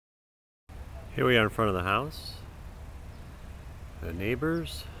Here we are in front of the house. The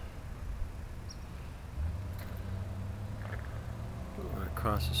neighbors.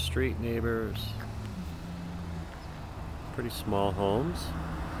 Across the street, neighbors. Pretty small homes.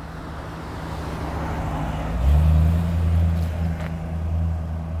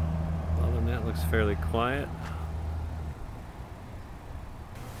 Other than that, looks fairly quiet.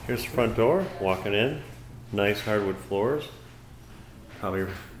 Here's the front door, walking in. Nice hardwood floors. Probably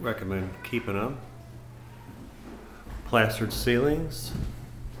recommend keeping them. Plastered ceilings.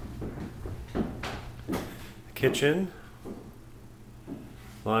 Kitchen.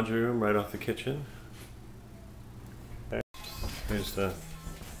 Laundry room right off the kitchen. Okay. Here's the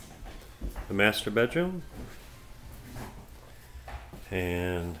master bedroom.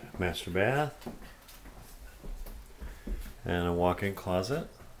 And master bath. And a walk-in closet.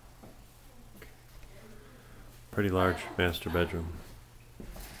 Pretty large master bedroom.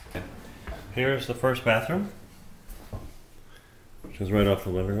 Here's the first bathroom, which is right off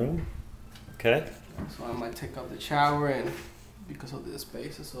the living room. Okay. So I might take out the shower, and because of the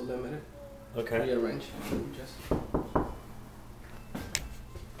space is so limited, Okay. rearrange. Just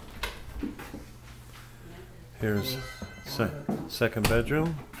Here's second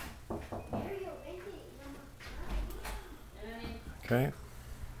bedroom. Okay.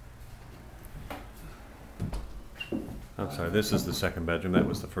 I'm sorry, this is the second bedroom. That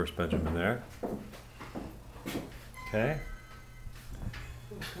was the first bedroom in there. Okay.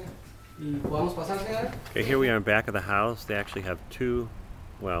 Okay, here we are in back of the house. They actually have two,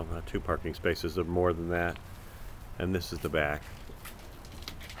 well, not two parking spaces, they're more than that. And this is the back.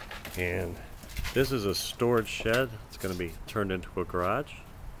 And this is a storage shed. It's going to be turned into a garage.